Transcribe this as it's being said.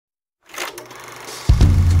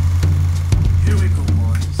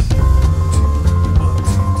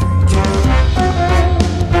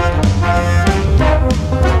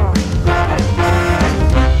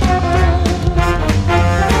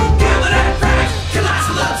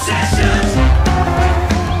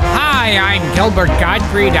Gilbert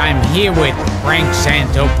Gottfried. I'm here with Frank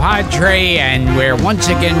Santopadre, and we're once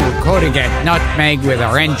again recording at Nutmeg with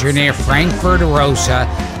our engineer, Frank Verderosa.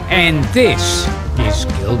 And this is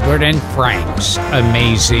Gilbert and Frank's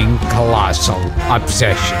Amazing Colossal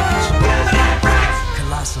Obsessions.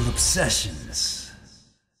 Colossal Obsessions.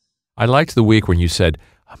 I liked the week when you said,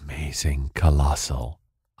 Amazing Colossal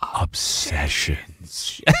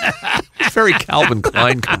Obsessions. It's very Calvin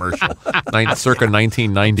Klein commercial, circa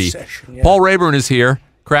 1990. Obsession, yeah. Paul Rayburn is here,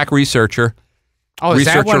 crack researcher. Oh, is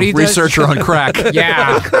that what he does? Researcher on crack.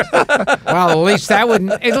 Yeah. Well, at least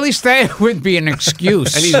that would be an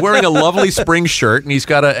excuse. And he's wearing a lovely spring shirt, and he's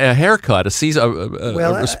got a haircut,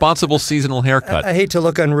 a responsible seasonal haircut. I hate to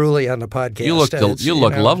look unruly on the podcast. You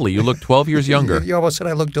look lovely. You look 12 years younger. You almost said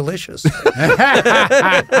I look delicious.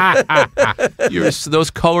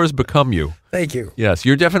 Those colors become you. Thank you. Yes,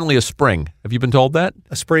 you're definitely a spring. Have you been told that?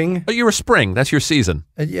 A spring? Oh, you're a spring. That's your season.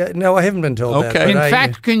 Yeah, no, I haven't been told that. Okay. In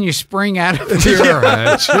fact, can you spring out of your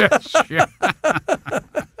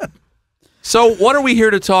So what are we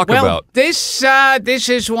here to talk about? This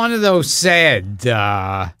is one of those sad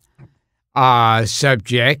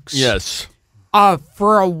subjects. Yes.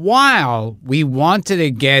 For a while, we wanted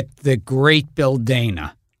to get the great Bill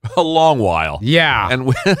Dana. A long while. Yeah.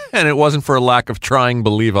 And it wasn't for a lack of trying,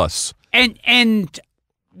 believe us. And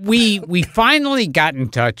we finally got in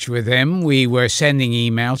touch with him. We were sending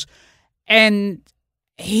emails, and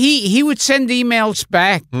he would send emails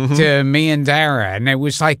back to me and Dara, and it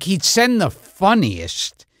was like he'd send the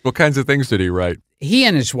funniest. What kinds of things did he write? He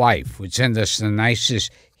and his wife would send us the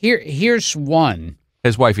nicest. Here's one.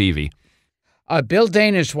 His wife, Evie. Bill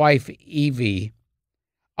Dana's wife, Evie,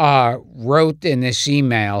 wrote in this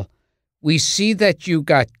email, "We see that you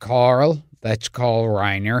got Carl," that's Carl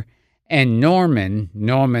Reiner, and Norman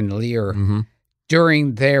Lear,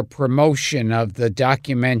 during their promotion of the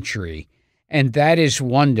documentary, and that is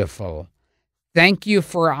wonderful. Thank you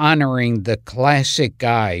for honoring the classic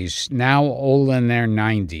guys, now old in their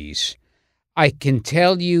 90s. I can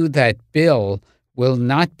tell you that Bill will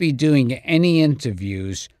not be doing any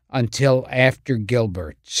interviews until after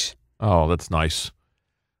Gilbert's." Oh, that's nice.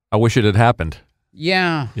 I wish it had happened.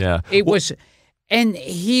 Yeah. Yeah. It was, and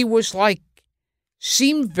he was like,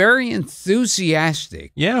 seemed very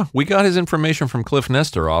enthusiastic. Yeah, we got his information from Cliff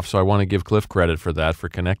Nesteroff, so I want to give Cliff credit for that, for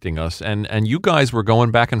connecting us. And you guys were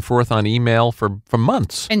going back and forth on email for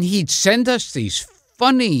months. And he'd send us these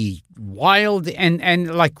funny, wild,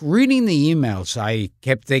 and like reading the emails, I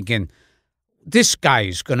kept thinking, this guy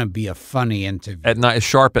is going to be a funny interview.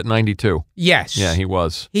 Sharp at 92. Yes. Yeah, he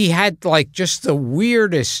was. He had like just the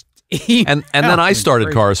weirdest email. And then I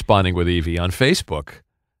started corresponding with Evie on Facebook.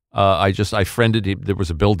 I friended, there was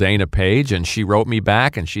a Bill Dana page, and she wrote me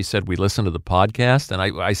back, and she said, we listened to the podcast, and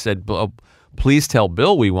I said, please tell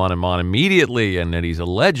Bill we want him on immediately, and that he's a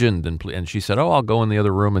legend, and she said, I'll go in the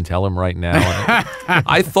other room and tell him right now. And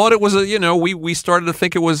I thought it was we started to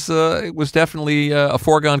think it was definitely a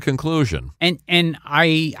foregone conclusion. And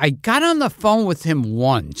I got on the phone with him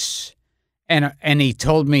once, and he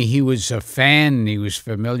told me he was a fan, and he was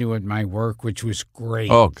familiar with my work, which was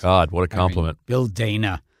great. Oh God, what a compliment. Bill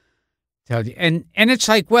Dana. And it's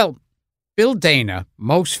like, well, Bill Dana,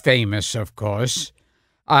 most famous, of course,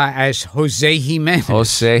 as Jose Jimenez.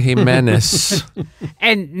 Jose Jimenez.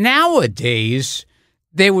 And nowadays,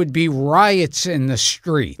 there would be riots in the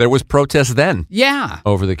street. There was protest then. Yeah.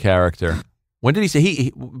 Over the character. When did he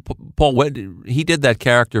say Paul? He did that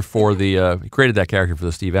character for he created that character for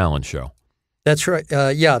the Steve Allen show. That's right.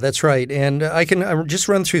 Yeah, that's right. And I can just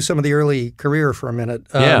run through some of the early career for a minute.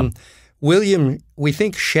 William, we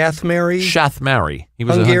think Shathmary. He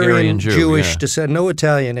was a Hungarian Jew. Jewish descent. No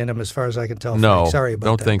Italian in him, as far as I can tell. No, Frank. Sorry about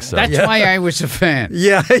don't that. think so. That's why I was a fan.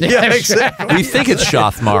 Yeah, exactly. We think it's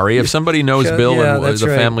Shathmary. If somebody knows Bill and the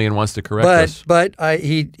family and wants to correct us. But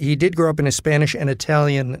he did grow up in a Spanish and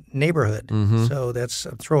Italian neighborhood, so that's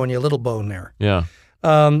throwing you a little bone there. Yeah.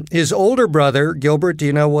 His older brother, Gilbert, do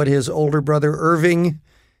you know what his older brother, Irving,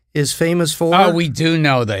 is famous for? Oh, we do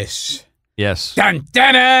know this. Yes. Dun,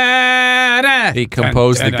 dun, dun, dun, he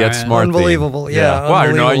composed the Get Smart Unbelievable, theme. yeah. Wow,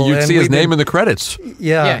 unbelievable. You'd see his name in the credits.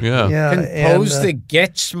 Yeah. Composed the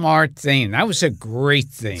Get Smart theme. That was a great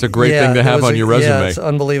thing. It's a great thing to have on your resume. Yeah, it's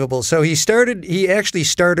unbelievable. So he actually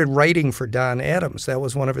started writing for Don Adams. That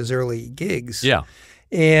was one of his early gigs. Yeah.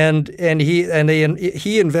 And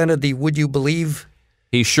he invented the Would You Believe?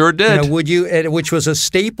 He sure did. Which was a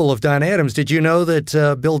staple of Don Adams. Did you know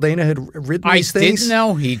that Bill Dana had written these things? I didn't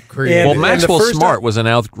know he'd created. Well, Maxwell Smart was an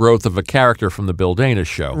outgrowth of a character from the Bill Dana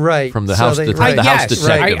show, right? From the House Detective.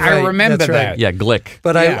 I remember that. Yeah, Glick.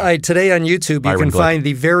 But I today on YouTube you can find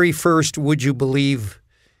the very first Would You Believe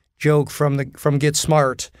joke from Get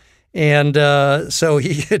Smart. And so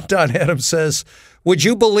Don Adams says, would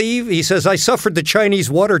you believe, he says, I suffered the Chinese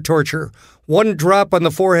water torture, 1 drop on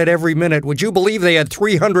the forehead every minute. Would you believe they had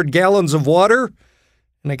 300 gallons of water?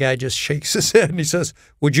 And the guy just shakes his head and he says,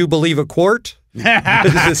 would you believe a quart? He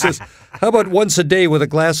says, how about once a day with a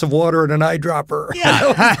glass of water and an eyedropper?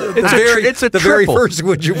 Yeah, it's a the triple. very first.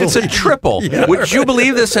 Would you believe? It's a triple. Yeah, would you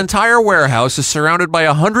believe this entire warehouse is surrounded by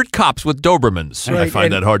 100 cops with Dobermans? Right, I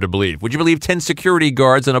find that hard to believe. Would you believe 10 security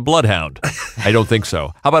guards and a bloodhound? I don't think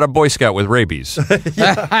so. How about a Boy Scout with rabies?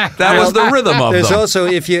 That was the rhythm of There's them. also,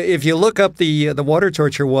 if you look up the water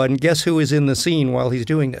torture one, guess who is in the scene while he's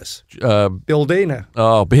doing this? Bill Dana.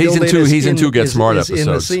 Oh, but he's in two Get Smart is episodes.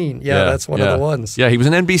 in the scene. Yeah, that's one of the ones. Yeah, he was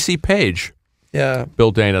an NBC page. Yeah,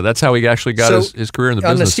 Bill Dana. That's how he actually got his career in the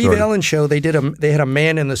business. On the Steve started. Allen show, they had a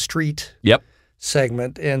man in the street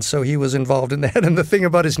segment, and so he was involved in that. And the thing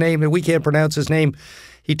about his name, and we can't pronounce his name,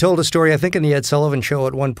 he told a story, I think in the Ed Sullivan Show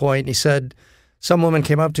at one point, and he said, some woman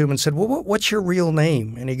came up to him and said, well, what's your real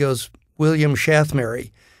name? And he goes, William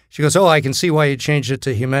Shathmary. She goes, oh, I can see why you changed it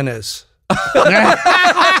to Jimenez.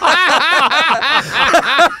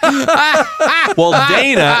 Well,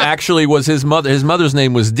 Dana actually was his mother. His mother's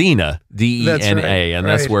name was Dina, D-E-N-A, right,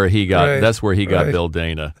 that's where he got. That's where he got Bill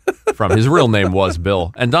Dana from. His real name was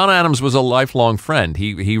Bill. And Don Adams was a lifelong friend.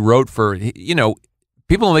 He wrote for people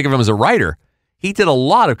don't think of him as a writer. He did a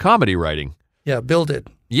lot of comedy writing. Yeah, Bill did.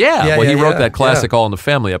 Yeah, he wrote that classic All in the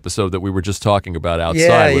Family episode that we were just talking about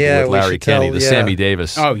outside with Larry Kenny, the Sammy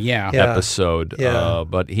Davis episode. Yeah.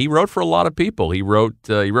 But he wrote for a lot of people. He wrote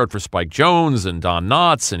for Spike Jones and Don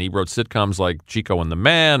Knotts, and he wrote sitcoms like Chico and the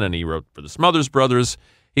Man, and he wrote for the Smothers Brothers.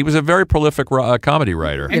 He was a very prolific comedy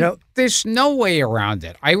writer. And there's no way around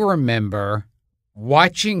it. I remember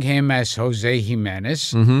watching him as Jose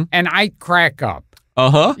Jimenez, and I'd crack up.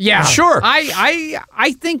 Yeah, sure.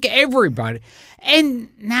 I think everybody. And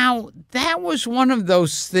now that was one of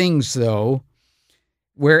those things, though,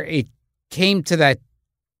 where it came to that,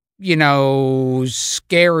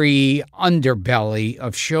 scary underbelly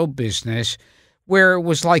of show business, where it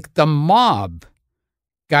was like the mob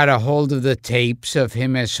got a hold of the tapes of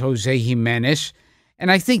him as Jose Jimenez,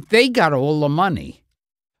 and I think they got all the money.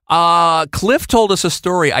 Cliff told us a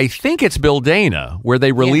story, I think it's Bill Dana, where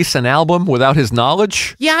they release an album without his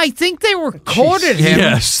knowledge. Yeah, I think they recorded him.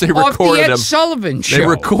 Yes, they off recorded the Ed him. Sullivan Show. They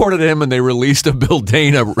recorded him and they released a Bill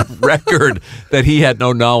Dana record that he had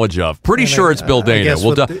no knowledge of. Pretty sure it's Bill Dana.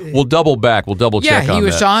 We'll double back. We'll double check on that. Yeah, he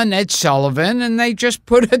was on Ed Sullivan, and they just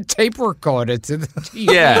put a tape recorder to the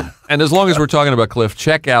TV. Yeah, and as long as we're talking about Cliff,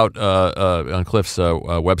 check out on Cliff's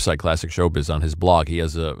website, Classic Showbiz, on his blog. He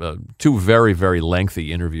has 2 very, very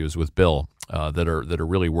lengthy interviews with Bill. That are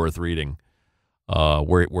really worth reading,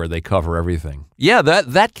 where they cover everything. Yeah,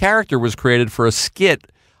 that character was created for a skit.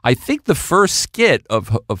 I think the first skit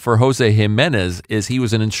for Jose Jimenez is he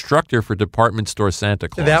was an instructor for department store Santa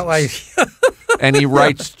Claus. That way. And he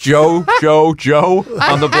writes Joe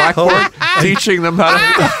on the blackboard, teaching them how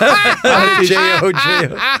to J-O.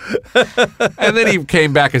 And then he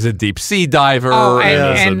came back as a deep sea diver.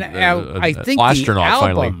 And an I think astronaut the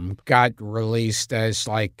album finally got released as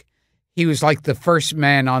he was like the first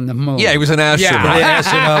man on the moon. Yeah, he was an astronaut. The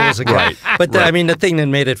astronaut was a guy. Right. But I mean, the thing that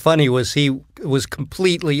made it funny was he was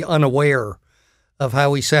completely unaware of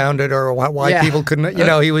how he sounded or why people couldn't.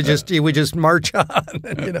 He would just march on.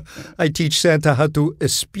 And, I teach Santa how to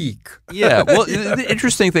speak. Yeah. Well, the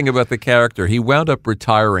interesting thing about the character, he wound up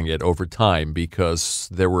retiring it over time because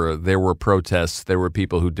there were protests. There were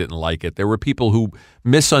people who didn't like it. There were people who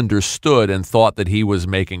misunderstood and thought that he was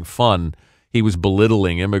making fun. He was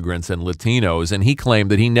belittling immigrants and Latinos, and he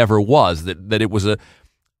claimed that he never was. That it was a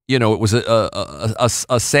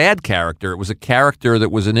sad character. It was a character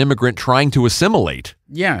that was an immigrant trying to assimilate.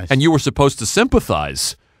 Yes. And you were supposed to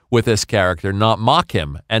sympathize with this character, not mock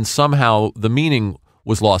him. And somehow the meaning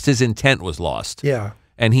was lost. His intent was lost. Yeah.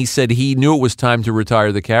 And he said he knew it was time to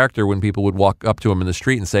retire the character when people would walk up to him in the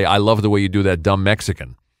street and say, "I love the way you do that dumb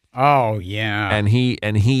Mexican." Oh, yeah. And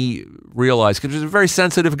he realized, because he was a very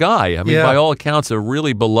sensitive guy. I mean, by all accounts, a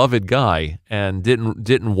really beloved guy, and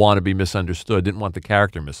didn't want to be misunderstood, didn't want the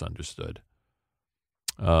character misunderstood.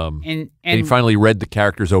 And he finally read the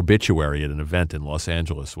character's obituary at an event in Los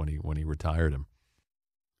Angeles when he retired him.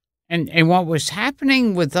 And what was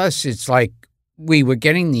happening with us, it's like we were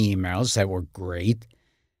getting the emails that were great,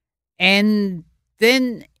 and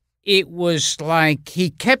then it was like he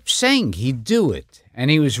kept saying he'd do it. And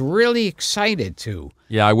he was really excited to.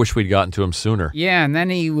 Yeah, I wish we'd gotten to him sooner. Yeah, and then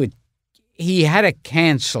he had to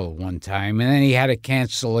cancel one time, and then he had to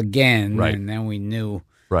cancel again, right. And then we knew.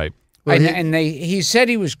 Right. Well, he said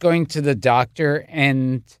he was going to the doctor,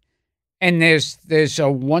 and And there's a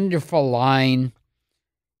wonderful line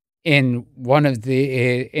in one of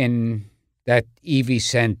in that Evie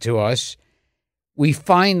sent to us. We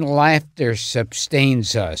find laughter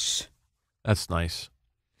sustains us. That's nice.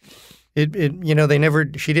 They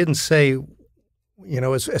never, she didn't say,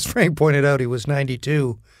 as Frank pointed out, he was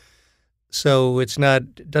 92. So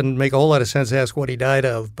doesn't make a whole lot of sense to ask what he died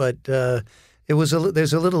of, but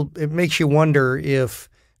it makes you wonder if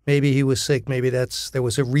maybe he was sick. Maybe there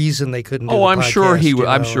was a reason they couldn't do the I'm sure podcast,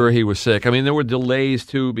 I'm sure he was sick. I mean, there were delays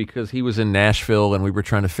too because he was in Nashville and we were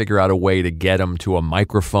trying to figure out a way to get him to a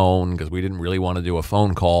microphone because we didn't really want to do a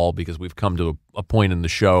phone call because we've come to a point in the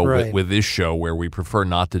show with this show where we prefer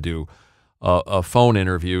not to do phone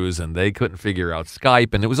interviews, and they couldn't figure out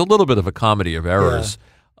Skype, and it was a little bit of a comedy of errors. Yeah.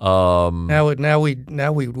 Now we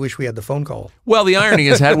wish we had the phone call. Well, the irony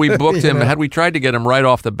is, had we booked him, had we tried to get him right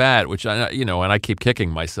off the bat, which and I keep kicking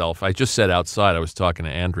myself. I just said outside, I was talking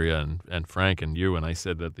to Andrea and Frank and you, and I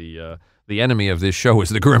said that the enemy of this show is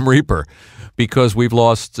the Grim Reaper, because we've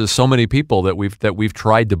lost so many people that we've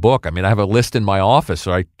tried to book. I mean, I have a list in my office,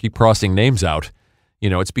 so I keep crossing names out.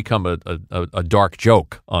 It's become a dark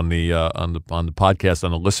joke on the podcast on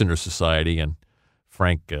the Listener Society, and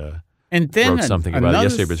Frank. And then wrote something about it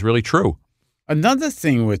yesterday, but it's really true. Another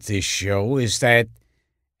thing with this show is that,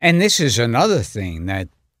 and this is another thing that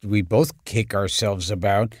we both kick ourselves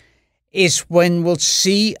about, is when we'll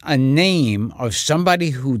see a name of somebody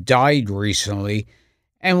who died recently,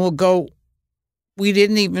 and we'll go, we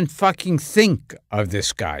didn't even fucking think of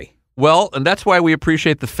this guy. Well, and that's why we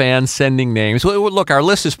appreciate the fans sending names. Well, look, our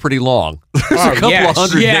list is pretty long. There's a couple of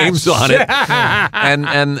hundred names on it.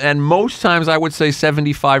 and most times, I would say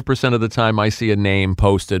 75% of the time, I see a name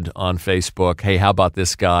posted on Facebook. Hey, how about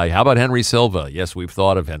this guy? How about Henry Silva? Yes, we've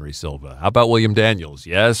thought of Henry Silva. How about William Daniels?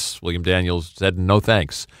 Yes, William Daniels said no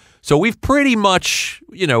thanks. So we've pretty much,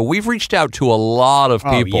 we've reached out to a lot of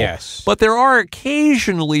people. Oh, yes. But there are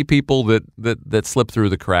occasionally people that slip through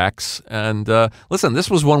the cracks. And listen,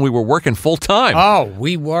 this was when we were working full time. Oh,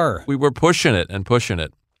 we were. We were pushing it. And he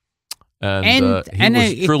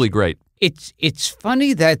was truly great. It's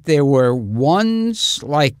funny that there were ones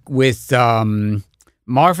like with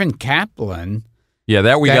Marvin Kaplan. Yeah,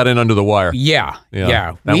 that we got in under the wire. Yeah.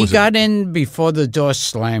 We got in before the door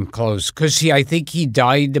slammed closed because I think he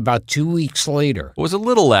died about 2 weeks later. It was a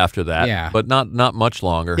little after that, but not much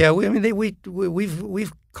longer. Yeah,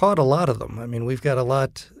 we've caught a lot of them. I mean, we've got a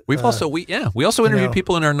lot. We've also interviewed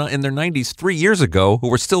people in their 90s 3 years ago who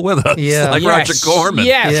were still with us. Yeah, like Roger Corman.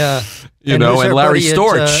 Yes. Yeah. And Larry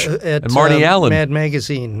Storch and Marty Allen. Mad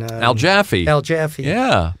Magazine. Al Jaffe.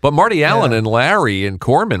 Yeah. But Marty Allen and Larry and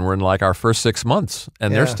Corman were in like our first 6 months,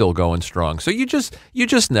 and they're still going strong. So you just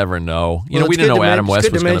never know. We didn't know Adam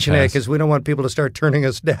West was going to pass. It's good to mention that because we don't want people to start turning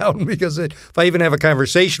us down because if I even have a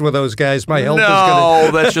conversation with those guys, my health is going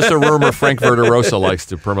to... No, that's just a rumor Frank Verderosa likes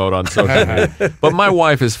to promote on social media. But my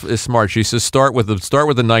wife is smart. She says start with the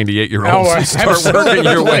 98-year-olds and start working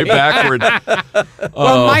your way backward.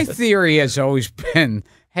 Well, my theory has always been,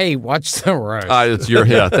 hey, watch the roast.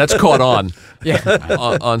 That's caught on.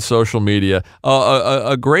 Yeah. on social media.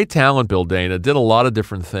 A great talent, Bill Dana, did a lot of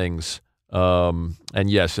different things. And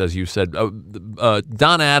yes, as you said,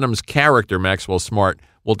 Don Adams' character, Maxwell Smart.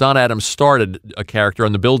 Well, Don Adams started a character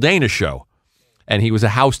on the Bill Dana Show, and he was a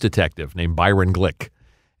house detective named Byron Glick,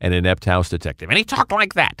 an inept house detective, and he talked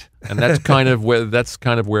like that. And that's kind of where.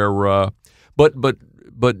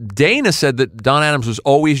 But Dana said that Don Adams was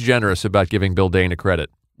always generous about giving Bill Dana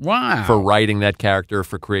credit. Wow. For writing that character,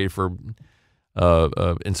 for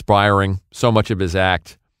inspiring so much of his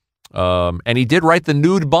act. And he did write the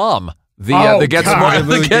Nude Bomb, the Get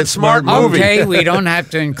Smart movie. Okay, we don't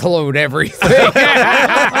have to include everything. Do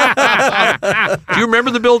you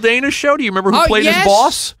remember the Bill Dana Show? Do you remember who played his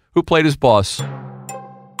boss? Who played his boss?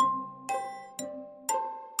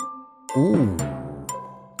 Ooh.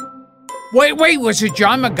 Wait, was it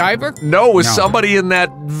John MacGyver? No, it was somebody in that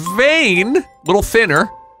vein, little thinner.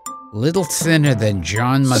 Little thinner than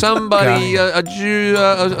John MacGyver. Somebody,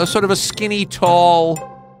 a sort of a skinny, tall,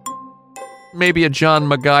 maybe a John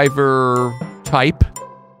MacGyver type,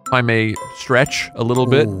 if I may stretch a little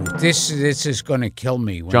bit. This is going to kill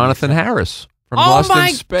me. Jonathan Harris from Lost in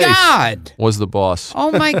Space. Oh, my God. Was the boss.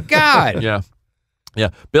 Oh, my God.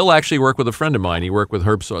 Yeah. Bill actually worked with a friend of mine. He worked with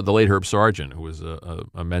the late Herb Sargent, who was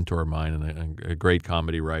a mentor of mine and a great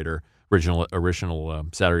comedy writer, original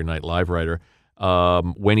Saturday Night Live writer.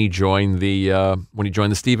 When he joined the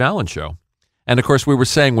Steve Allen Show, and of course we were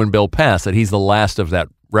saying when Bill passed that he's the last of that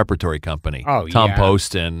repertory company. Oh, Tom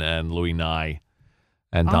Poston and Louis Nye,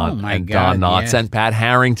 and Don Knotts and Pat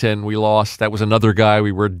Harrington. We lost. That was another guy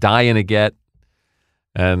we were dying to get.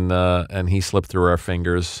 and he slipped through our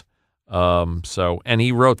fingers. And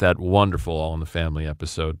he wrote that wonderful All in the Family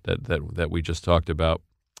episode that we just talked about,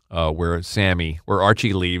 where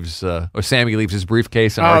Archie leaves, or Sammy leaves his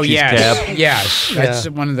briefcase in Archie's cab. Yes, that's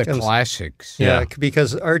one of the classics. Yeah,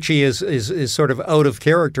 because Archie is sort of out of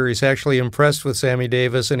character. He's actually impressed with Sammy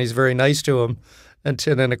Davis, and he's very nice to him. And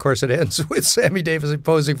then, of course, it ends with Sammy Davis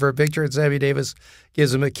posing for a picture, and Sammy Davis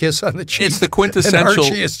gives him a kiss on the cheek. It's the quintessential.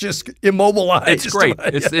 And Archie is just immobilized. It's great.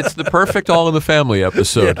 It's the perfect All in the Family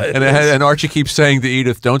episode. Yeah, and Archie keeps saying to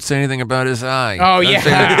Edith, "Don't say anything about his eye." Oh,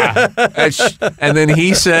 yeah. And then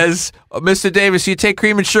he says, "Mr. Davis, you take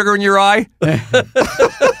cream and sugar in your eye?" and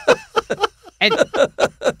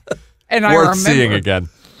I Worth remember seeing again.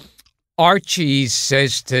 Archie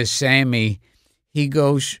says to Sammy, he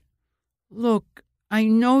goes, "Look, I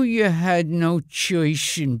know you had no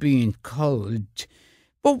choice in being colored,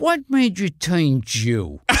 but what made you turn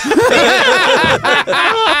Jew?"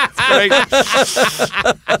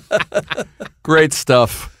 Great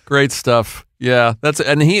stuff. Great stuff. Yeah,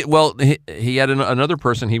 he had another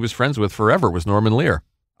person he was friends with forever was Norman Lear.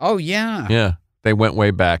 Oh, yeah. Yeah, they went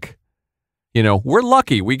way back. You know, we're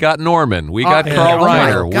lucky. We got Norman. We got Carl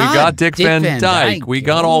Reiner. We got Dick Van Dyke. We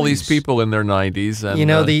got all these people in their 90s. And, you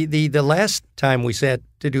know, the last time we sat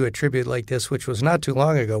to do a tribute like this, which was not too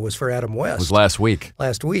long ago, was for Adam West. It was last week.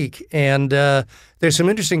 And there's some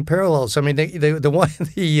interesting parallels. I mean,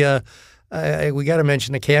 we got to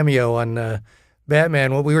mention the cameo on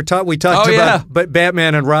Batman. Well, we talked about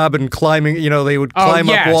Batman and Robin climbing. You know, they would climb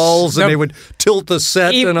up walls and they would tilt the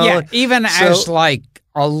set and all. Yeah, even as like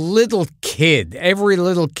a little kid, every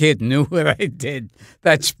little kid knew what I did.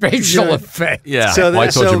 That special effect. Yeah. So, I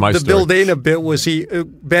told you my the story. Bill Dana bit was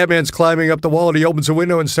Batman's climbing up the wall and he opens a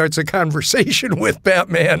window and starts a conversation with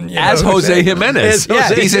Batman. As Jose Jimenez.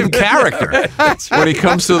 He's in character when he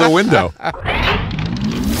comes through the window.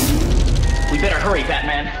 We better hurry,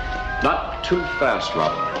 Batman. Not too fast,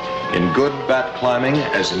 Robin. In good bat climbing,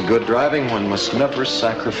 as in good driving, one must never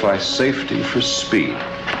sacrifice safety for speed.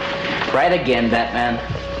 Right again, Batman.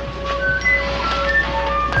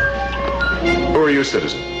 Who are you,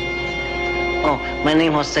 citizen? Oh, my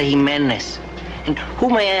name is Jose Jimenez. And who,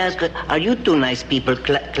 may I ask, are you two nice people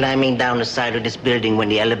climbing down the side of this building when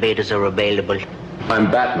the elevators are available? I'm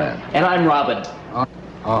Batman. And I'm Robin.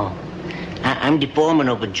 I'm the foreman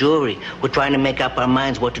of a jury. We're trying to make up our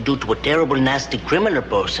minds what to do to a terrible, nasty criminal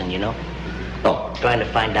person, you know? Oh. Trying to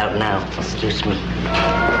find out now. Excuse me.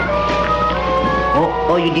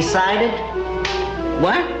 Oh, you decided?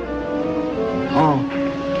 What? Oh.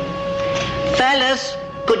 Fellas,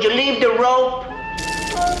 could you leave the rope?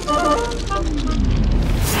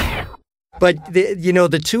 But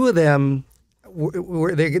the two of them,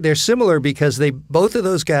 they're similar because both of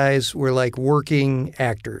those guys were like working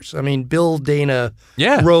actors. I mean, Bill Dana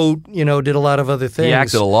wrote, did a lot of other things. He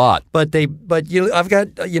acted a lot. But I've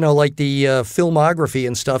got like the filmography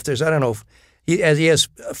and stuff. There's, I don't know, he has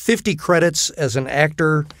 50 credits as an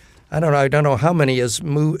actor. I don't know how many as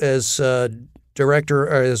director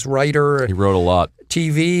or as writer. He wrote a lot.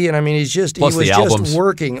 TV, and I mean, he was just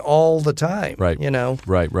working all the time. Right.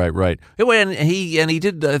 Right. And he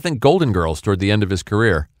did, I think, Golden Girls toward the end of his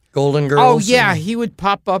career. Golden Girls. Oh yeah, he would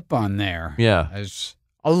pop up on there. Yeah. As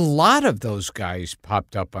a lot of those guys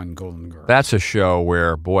popped up on Golden Girls. That's a show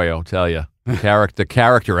where, boy, I'll tell you, the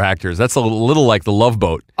character actors. That's a little like The Love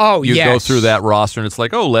Boat. Oh, you go through that roster, and it's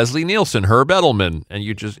like, oh, Leslie Nielsen, Herb Edelman, and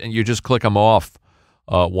you just click them off.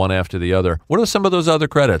 One after the other. What are some of those other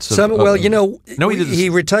credits? He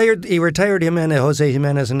retired. He retired Jose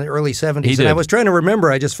Jimenez in the early 70s. He did. And I was trying to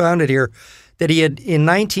remember. I just found it here that he had in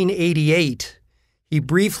 1988. He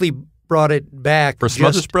briefly brought it back for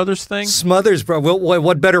Smothers Brothers thing. Smothers Brothers. Well,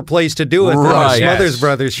 what better place to do it than the Smothers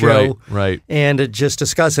Brothers show? Right. And just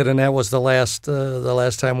discuss it. And that was the last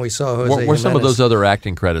time we saw Jose Jimenez. What were some of those other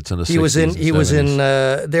acting credits in the 60s? He was in.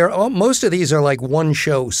 Most of these are like one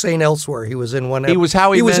show. St. Elsewhere. He was in one. He was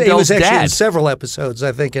Howie Mandel's He was actually dad. in several episodes,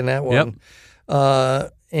 I think, in that one.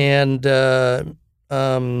 Yep.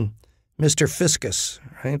 Mr. Fiscus,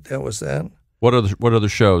 right? That was that. What other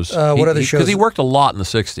shows? Because he worked a lot in the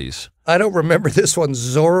 60s. I don't remember this one,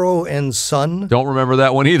 Zorro and Son. Don't remember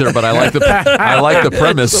that one either, but I like the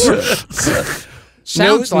premise.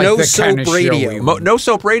 Sounds like the kind of Radio. No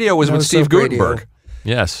Soap Radio was with Steve Guttenberg.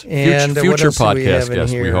 Yes. And future podcast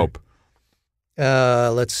guest, we hope.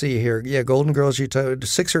 Let's see here. Yeah, Golden Girls,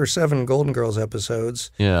 6 or 7 Golden Girls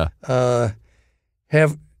episodes. Yeah.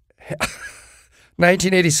 Have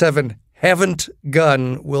 1987, Haven't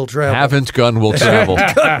Gun Will Travel. Haven't Gun Will Travel.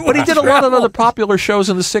 But he did a lot of other popular shows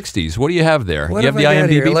in the 60s. What do you have there? What You have the I got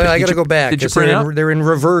IMDb? here? I got to go back. Did you 'cause print it out? they're in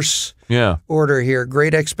reverse Yeah. order here.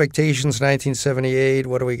 Great Expectations, 1978.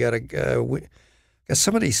 What do we got? Got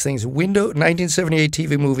some of these things. 1978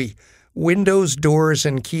 TV movie, Windows, Doors,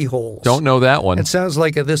 and Keyholes. Don't know that one. It sounds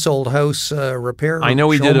like a This Old House repair. I know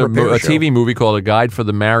he did a repair show. TV movie called A Guide for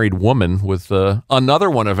the Married Woman with another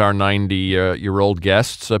one of our 90-year-old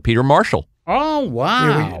guests, Peter Marshall. Oh,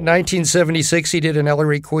 wow. 1976, he did an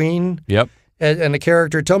Ellery Queen. Yep. And the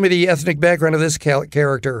character, tell me the ethnic background of this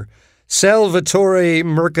character. Salvatore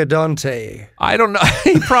Mercadante. I don't know.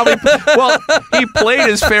 He probably, he played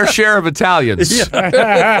his fair share of Italians.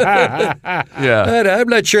 Yeah. I'm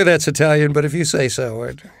not sure that's Italian, but if you say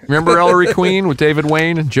so. Remember Ellery Queen with David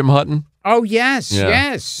Wayne and Jim Hutton? Oh, yes, Yeah.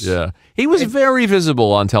 yes. Yeah. He was very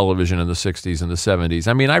visible on television in the 60s and the 70s.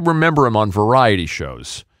 I mean, I remember him on variety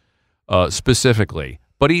shows specifically.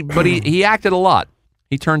 But he acted a lot.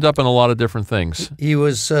 He turned up in a lot of different things. He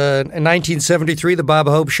was in 1973, The Bob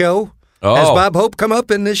Hope Show. Oh. Has Bob Hope come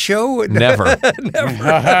up in this show? Never.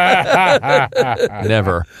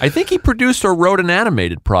 Never. I think he produced or wrote an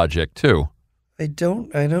animated project, too. I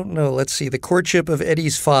don't know. Let's see. The Courtship of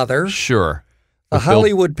Eddie's Father. Sure. The With Bill-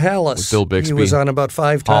 Hollywood Palace. with Bill Bixby. He was on about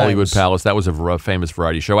 5 times. Hollywood Palace. That was a famous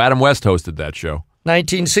variety show. Adam West hosted that show.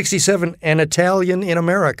 1967, An Italian in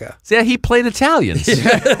America. Yeah, he played Italians.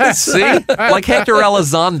 See? Like Hector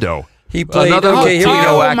Elizondo. He played Another here we Latino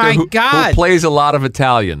go. actor my who God. plays a lot of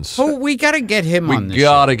Italians. Oh, we got to get him on We this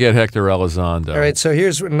got to get Hector Elizondo. All right, so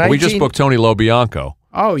here's We just booked Tony Lobianco.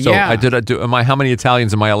 Oh, So yeah. how many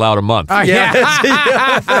Italians am I allowed a month? Yeah.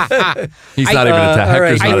 He's not even all Italian.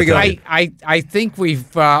 right, Hector's here not we go. Italian. I think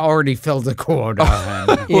we've already filled the quota.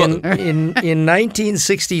 in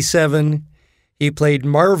 1967, he played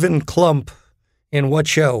Marvin Klump in what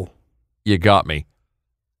show? You got me.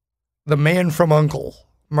 The Man from U.N.C.L.E.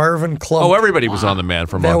 Marvin Klump. Oh, everybody was on The Man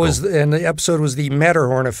from U.N.C.L.E. And the episode was the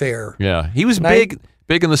Matterhorn Affair. Yeah, he was big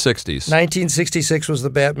in the 60s. 1966 was the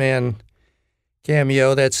Batman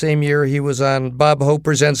cameo. That same year, he was on Bob Hope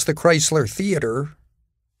Presents the Chrysler Theater.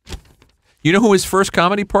 You know who his first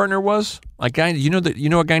comedy partner was? A guy. You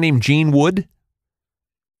know a guy named Gene Wood.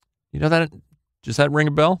 You know that? Does that ring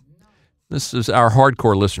a bell? This is our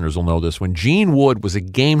hardcore listeners will know this. When Gene Wood was a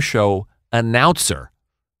game show announcer,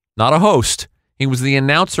 not a host. He was the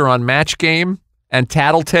announcer on Match Game and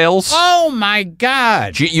Tattletales. Oh, my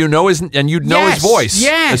God. You know his voice.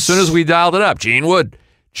 Yes. As soon as we dialed it up, Gene Wood.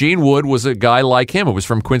 Gene Wood was a guy like him. It was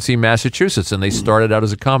from Quincy, Massachusetts, and they started out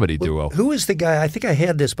as a comedy duo. Who is the guy? I think I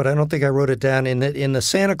had this, but I don't think I wrote it down. In the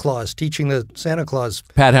Santa Claus, teaching the Santa Claus.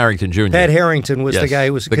 Pat Harrington Jr. Pat Harrington was the Yes. guy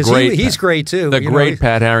who was, The because great he's great too. the great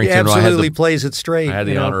Pat Harrington. He I had absolutely the- plays it straight. I had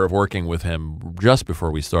the honor of working with him just before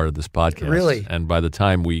we started this podcast. Really? And by the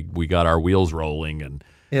time we got our wheels rolling and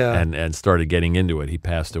Yeah. and started getting into it, he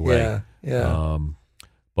passed away. Yeah.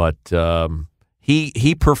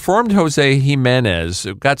 He performed Jose Jimenez.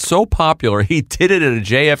 It got so popular, he did it at a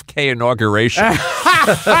JFK inauguration.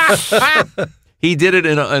 He did it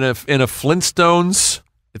in a Flintstones.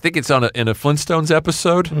 I think it's in a Flintstones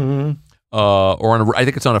episode, I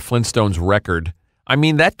think it's on a Flintstones record. I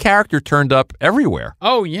mean, that character turned up everywhere.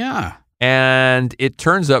 Oh, yeah. And it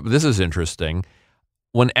turns up, this is interesting,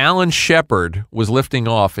 when Alan Shepard was lifting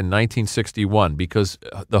off in 1961, because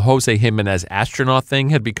the Jose Jimenez astronaut thing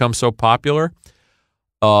had become so popular,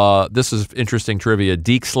 this is interesting trivia.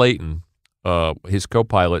 Deke Slayton, his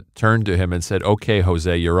co-pilot, turned to him and said, "Okay,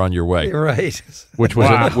 Jose, you're on your way," You're right. which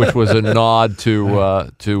was a nod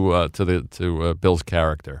to Bill's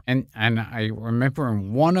character. And I remember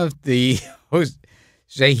in one of the Jose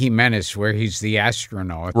Jimenez, where he's the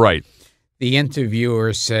astronaut, Right. the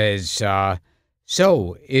interviewer says,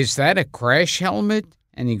 so is that a crash helmet?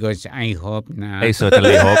 And he goes, I hope not. I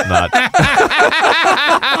certainly hope not.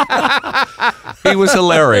 He was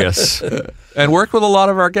hilarious and worked with a lot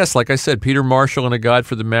of our guests. Like I said, Peter Marshall in A Guide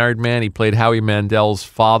for the Married Man. He played Howie Mandel's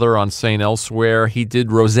father on St. Elsewhere. He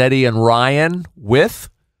did Rossetti and Ryan with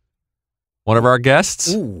one of our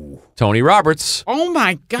guests, Tony Roberts. Oh,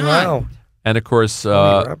 my God. Wow. And, of course,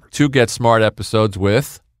 Roberts. 2 Get Smart episodes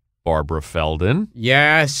with Barbara Feldon.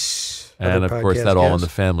 Yes. And, Other of course, podcast that All in guest. the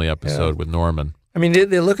Family episode with Norman. I mean,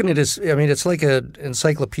 they're looking at this. I mean, it's like an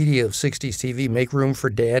encyclopedia of 60s TV. Make Room for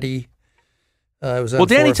Daddy. It was on Well,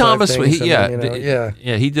 Danny 4 or 5 Thomas, things.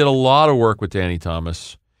 he did a lot of work with Danny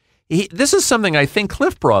Thomas. This is something I think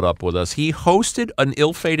Cliff brought up with us. He hosted an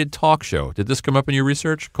ill-fated talk show. Did this come up in your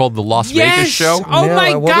research? Called the Las Vegas Show? Oh, Yeah,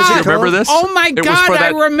 my what was it God. called? Remember this? Oh, my It was God. for I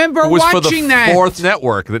that- remember It was watching for the that. 4th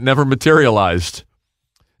network that never materialized.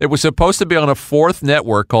 It was supposed to be on a fourth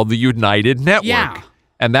network called the United Network. Yeah.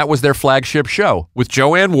 And that was their flagship show with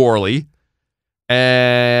Joanne Worley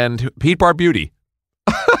and Pete Barbuti.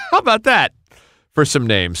 How about that for some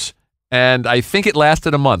names? And I think it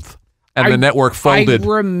lasted a month. And the network folded,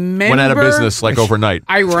 went out of business like overnight.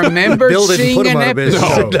 I remember Bill didn't seeing put him an out of business.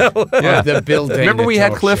 episode Yeah. of the Bill Dana Remember we had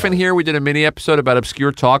talk Cliff show. in here? We did a mini episode about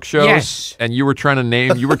obscure talk shows. Yes. And you were trying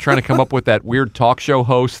to come up with that weird talk show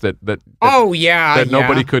host that Oh, yeah. that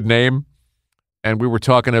nobody yeah. could name. And we were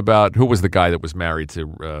talking about who was the guy that was married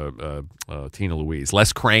to Tina Louise.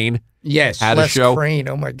 Les Crane Yes. had Les a show. Crane,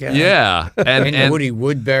 oh my God. Yeah, And Woody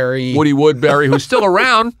Woodbury. Woody Woodbury, who's still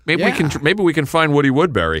around. Maybe Yeah. we can find Woody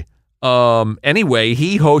Woodbury. Anyway,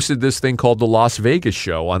 he hosted this thing called the Las Vegas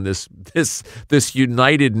Show on this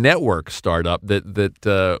United Network startup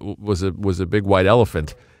that was a big white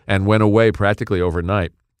elephant and went away practically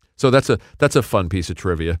overnight. So that's a fun piece of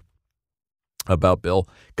trivia about Bill.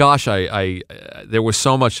 Gosh, I there was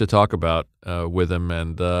so much to talk about with him,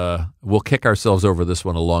 and we'll kick ourselves over this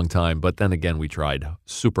one a long time. But then again, we tried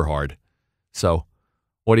super hard. So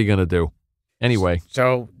what are you going to do? Anyway.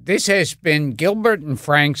 So this has been Gilbert and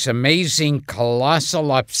Frank's amazing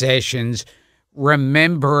colossal obsessions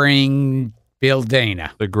remembering Bill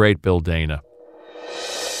Dana. The great Bill Dana.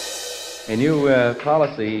 A new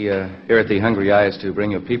policy here at the Hungry Eye is to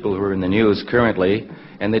bring you people who are in the news currently,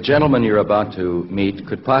 and the gentleman you're about to meet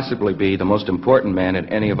could possibly be the most important man in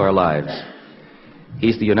any of our lives.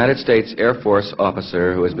 He's the United States Air Force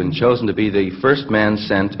officer who has been chosen to be the first man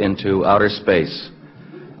sent into outer space.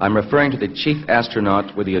 I'm referring to the chief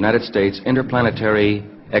astronaut with the United States Interplanetary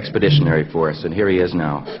Expeditionary Force, and here he is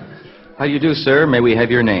now. How do you do, sir? May we have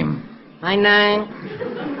your name? My name,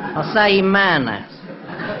 Jose Jimenez.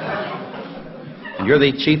 And you're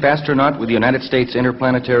the chief astronaut with the United States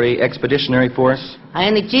Interplanetary Expeditionary Force? I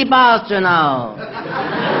am the chief astronaut.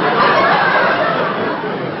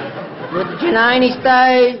 With the United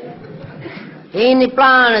States in the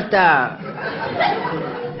planet.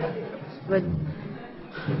 With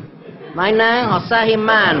my name, Jose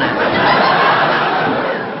Jimenez.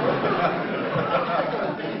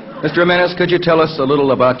 Mr. Jimenez, could you tell us a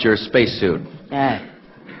little about your spacesuit? Yeah.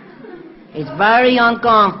 It's very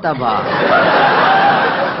uncomfortable.